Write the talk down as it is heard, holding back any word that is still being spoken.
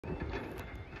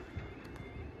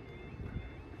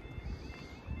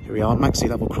Here we are, Maxey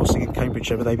level crossing in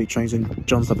Cambridgeshire with AB trains and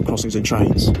John's level crossings in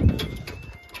trains.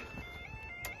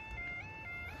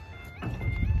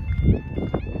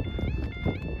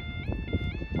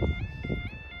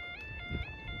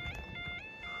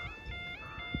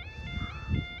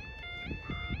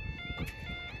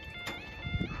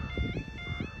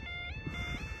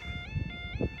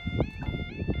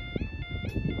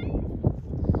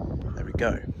 There we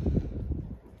go.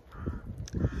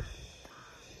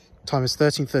 Time is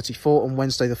 13:34 on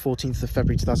Wednesday the 14th of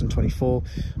February 2024,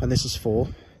 and this is for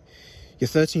your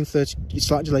 13:30, your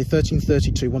slight delay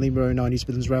 13:32 1 Euro 9 East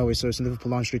Midlands Railway service in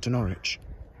Liverpool Line Street to Norwich,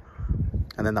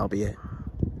 and then that'll be it.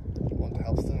 You want the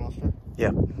health thing after?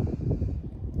 Yeah.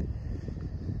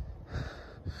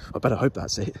 I better hope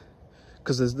that's it,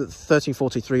 because there's the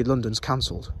 13:43 London's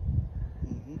cancelled.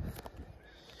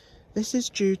 This is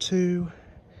due to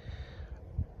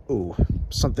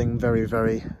something very,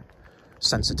 very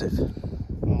sensitive.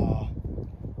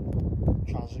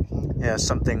 Tragic then? Yeah,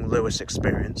 something Lewis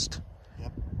experienced.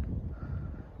 Yep.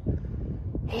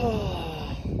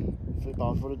 Feel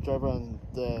bad for the driver and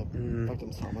the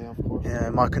victim's family, of course.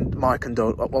 Yeah,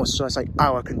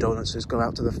 our condolences go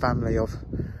out to the family of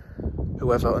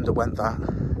whoever underwent that.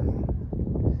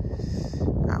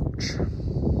 Ouch.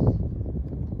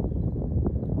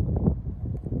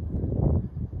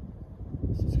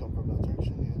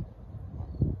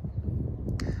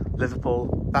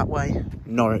 Liverpool that way,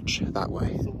 Norwich that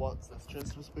way. So what's this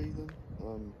transfer speed then?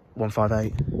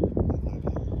 158.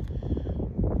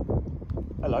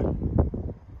 Hello.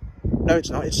 No, it's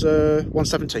not. It's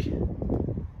 170.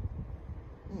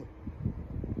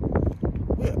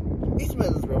 Yeah, East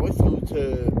Midlands Railway through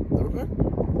to Liverpool.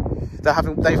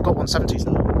 They've got 170s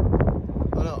now.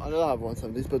 I know they have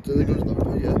 170s, but do they go to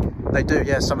Liverpool? Yeah. They do.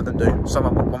 Yeah, some of them do. Some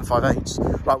are 158s.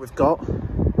 Like we've got.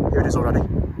 Here it is already.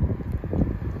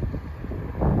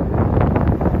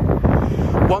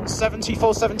 170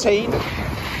 417.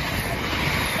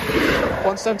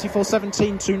 170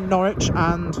 417 to Norwich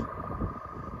and...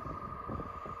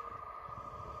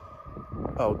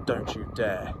 Oh, don't you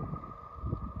dare.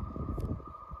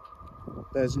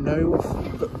 There's no...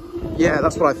 Yeah,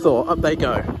 that's what I thought. Up they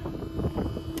go.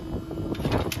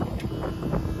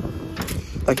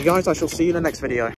 Thank you guys, I shall see you in the next video.